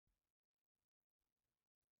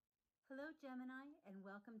Hello, Gemini, and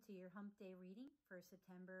welcome to your Hump Day reading for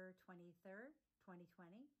September 23rd,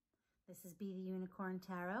 2020. This is Be the Unicorn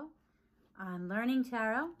Tarot. I'm learning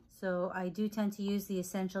tarot, so I do tend to use the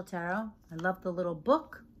Essential Tarot. I love the little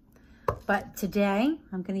book, but today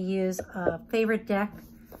I'm going to use a favorite deck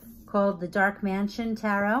called the Dark Mansion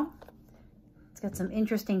Tarot. It's got some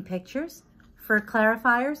interesting pictures. For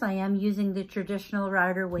clarifiers, I am using the traditional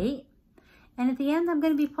Rider-Waite. And at the end, I'm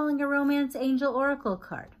going to be pulling a Romance Angel Oracle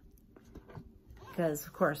card. Because,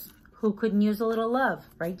 of course, who couldn't use a little love,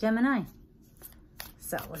 right, Gemini?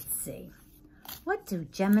 So, let's see. What do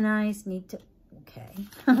Geminis need to... Okay,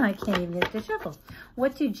 I can't even get the shuffle.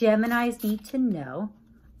 What do Geminis need to know?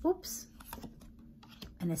 Oops.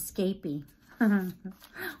 An escapee.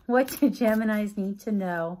 What do Geminis need to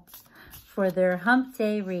know for their Hump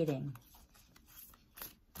Day reading?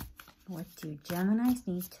 What do Geminis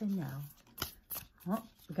need to know? Well,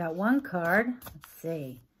 we got one card. Let's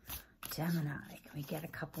see. Gemini. Can we get a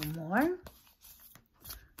couple more?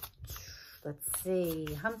 Let's see.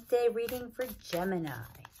 Hump Day reading for Gemini.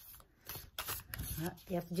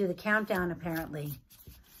 You have to do the countdown, apparently.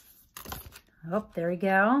 Oh, there we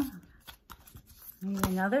go. Maybe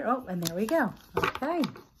another. Oh, and there we go. Okay.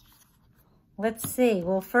 Let's see.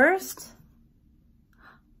 Well, first,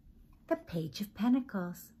 the Page of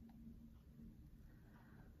Pentacles.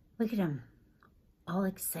 Look at him. All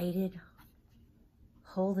excited.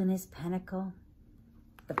 Holding his pentacle.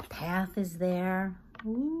 The path is there.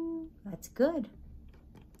 Ooh, that's good.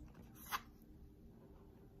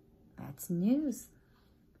 That's news.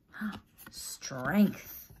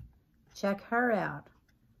 Strength. Check her out.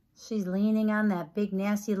 She's leaning on that big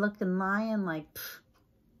nasty looking lion like, pfft,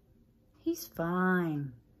 he's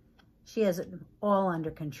fine. She has it all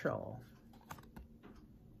under control.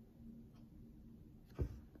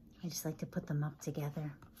 I just like to put them up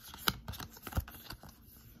together.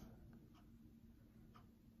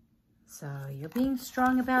 So you're being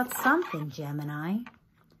strong about something, Gemini.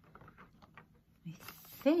 I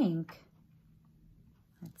think,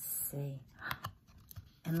 let's see.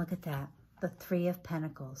 And look at that, the Three of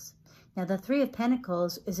Pentacles. Now the Three of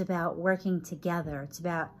Pentacles is about working together. It's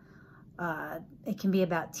about, it can be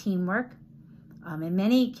about teamwork. In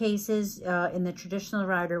many cases, in the traditional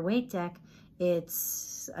Rider-Waite deck,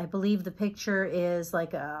 it's, I believe the picture is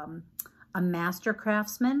like a master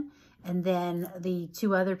craftsman. And then the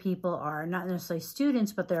two other people are not necessarily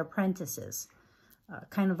students, but they're apprentices.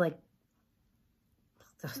 Kind of like,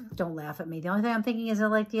 don't laugh at me. The only thing I'm thinking is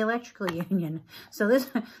like the electrical union. So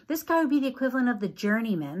this guy would be the equivalent of the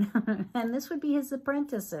journeyman. And this would be his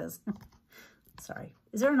apprentices. Sorry.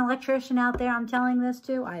 Is there an electrician out there I'm telling this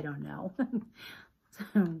to? I don't know.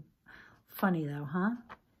 Funny though, huh?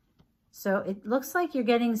 So it looks like you're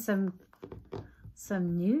getting some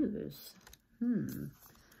news.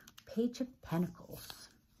 Page of Pentacles.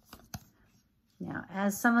 Now,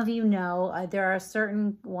 as some of you know, there are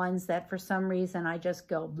certain ones that for some reason I just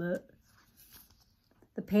go, bleh.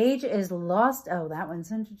 The page is lost. Oh, that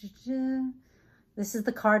one's... This is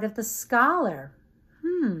the card of the scholar.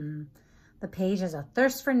 The page has a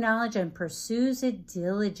thirst for knowledge and pursues it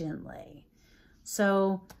diligently.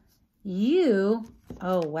 So you...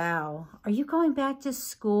 Oh, wow. Are you going back to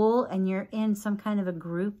school and you're in some kind of a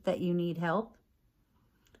group that you need help?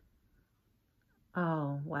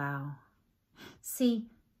 Oh, wow. See,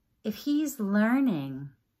 if he's learning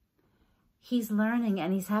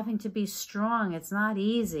and he's having to be strong. It's not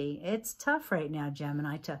easy. It's tough right now,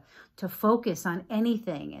 Gemini, to focus on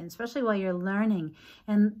anything, and especially while you're learning.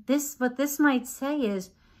 And what this might say is,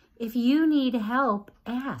 if you need help,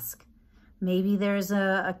 ask. Maybe there's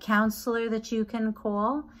a counselor that you can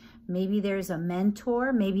call. Maybe there's a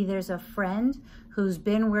mentor. Maybe there's a friend who's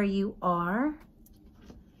been where you are.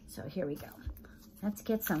 So here we go. Let's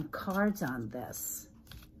get some cards on this.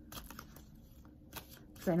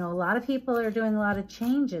 Because I know a lot of people are doing a lot of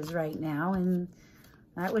changes right now, and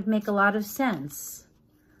that would make a lot of sense.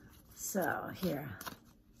 So here,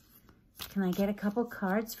 can I get a couple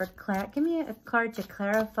cards for give me a card to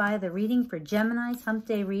clarify the reading for Gemini's Hump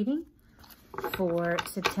Day reading for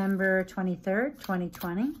September 23rd,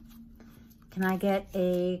 2020. Can I get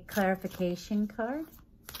a clarification card?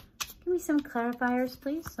 Give me some clarifiers,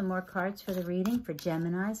 please. Some more cards for the reading for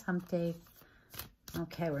Gemini's Hump Day.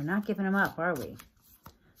 Okay, we're not giving them up, are we?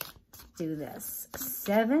 Let's do this.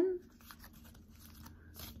 7,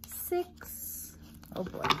 6. Oh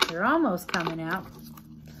boy, they're almost coming out.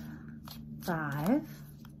 5,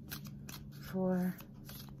 4,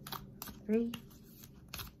 3,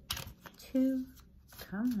 2.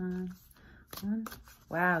 Come on. 1.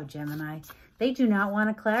 Wow, Gemini. They do not want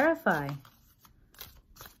to clarify.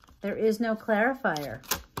 There is no clarifier.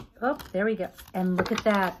 Oh, there we go. And look at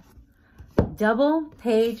that. Double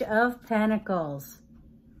page of pentacles.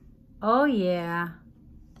 Oh, yeah.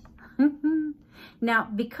 Now,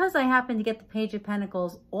 because I happen to get the page of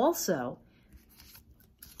pentacles also,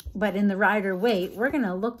 but in the Rider-Waite, we're going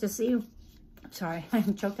to look to see. Sorry, I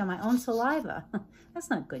choked on my own saliva. That's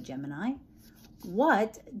not good, Gemini.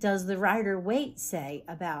 What does the Rider-Waite say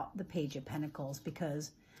about the page of pentacles?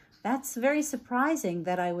 Because that's very surprising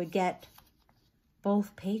that I would get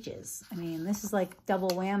both pages. I mean, this is like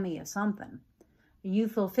double whammy of something. A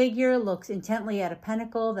youthful figure looks intently at a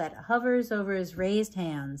pentacle that hovers over his raised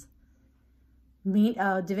hands.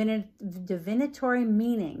 Divinatory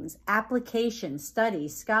meanings, application, study,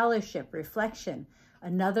 scholarship, reflection.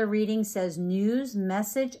 Another reading says news,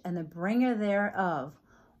 message, and the bringer thereof.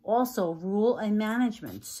 Also, rule and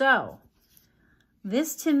management. So,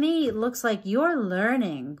 this to me looks like you're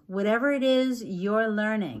learning. Whatever it is, you're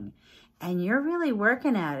learning. And you're really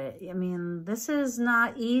working at it. I mean, this is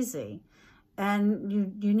not easy. And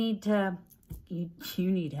you need to, you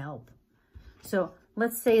need help. So,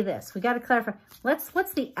 let's say this. We got to clarify.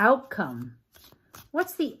 What's the outcome?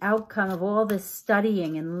 What's the outcome of all this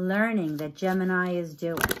studying and learning that Gemini is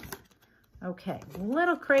doing? Okay, a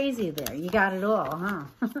little crazy there. You got it all, huh?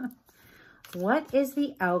 What is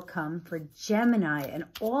the outcome for Gemini and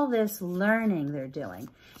all this learning they're doing?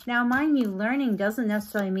 Now, mind you, learning doesn't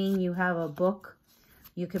necessarily mean you have a book.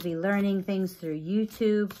 You could be learning things through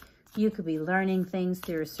YouTube. You could be learning things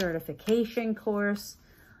through a certification course.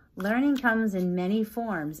 Learning comes in many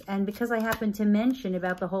forms. And because I happened to mention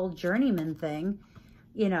about the whole journeyman thing,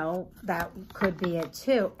 you know, that could be it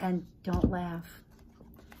too. And don't laugh.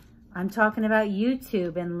 I'm talking about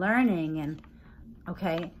YouTube and learning and,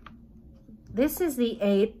 okay, this is the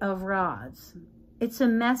 8 of Rods. It's a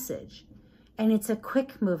message and it's a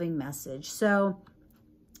quick moving message. So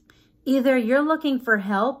either you're looking for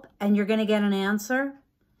help and you're going to get an answer,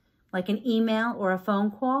 like an email or a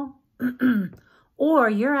phone call, or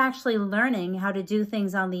you're actually learning how to do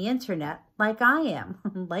things on the internet like I am,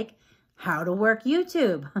 like how to work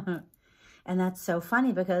YouTube. And that's so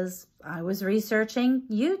funny because I was researching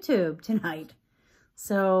YouTube tonight.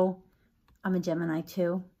 So I'm a Gemini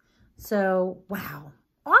too. So, wow,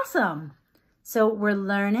 awesome. So we're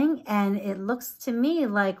learning and it looks to me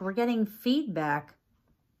like we're getting feedback,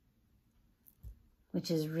 which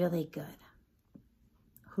is really good.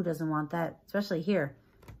 Who doesn't want that? Especially here.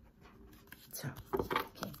 So,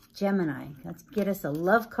 okay, Gemini, let's get us a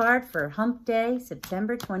love card for Hump Day,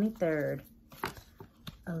 September 23rd.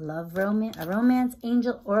 A romance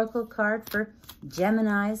angel oracle card for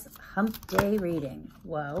Gemini's Hump Day reading.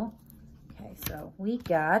 Whoa. Okay, so we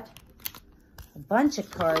got a bunch of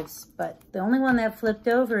cards, but the only one that flipped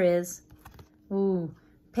over is, ooh,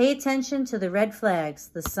 pay attention to the red flags.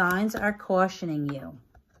 The signs are cautioning you.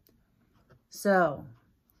 So,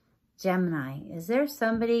 Gemini, is there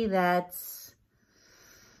somebody that's,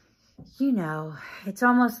 you know, it's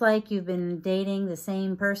almost like you've been dating the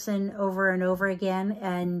same person over and over again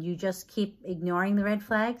and you just keep ignoring the red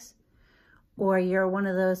flags? Or you're one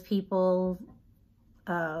of those people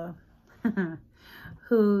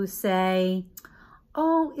who say,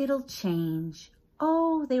 oh, it'll change.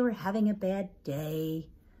 Oh, they were having a bad day.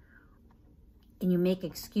 And you make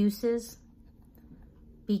excuses.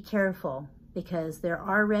 Be careful because there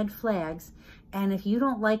are red flags. And if you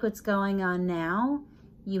don't like what's going on now,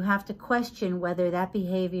 you have to question whether that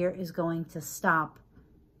behavior is going to stop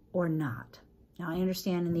or not. Now, I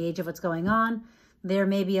understand in the age of what's going on, there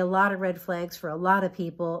may be a lot of red flags for a lot of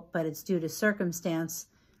people, but it's due to circumstance.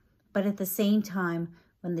 But at the same time,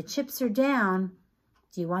 when the chips are down,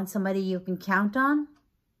 do you want somebody you can count on?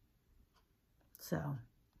 So,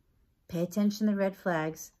 pay attention to the red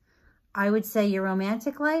flags. I would say your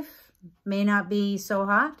romantic life may not be so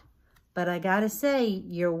hot, but I gotta say,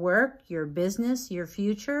 your work, your business, your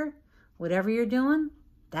future, whatever you're doing,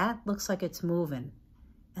 that looks like it's moving.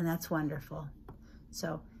 And that's wonderful.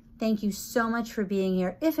 So thank you so much for being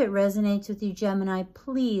here. If it resonates with you, Gemini,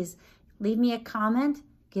 please leave me a comment,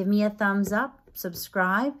 give me a thumbs up,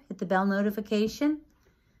 subscribe, hit the bell notification.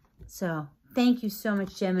 So thank you so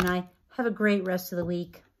much, Gemini. Have a great rest of the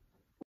week.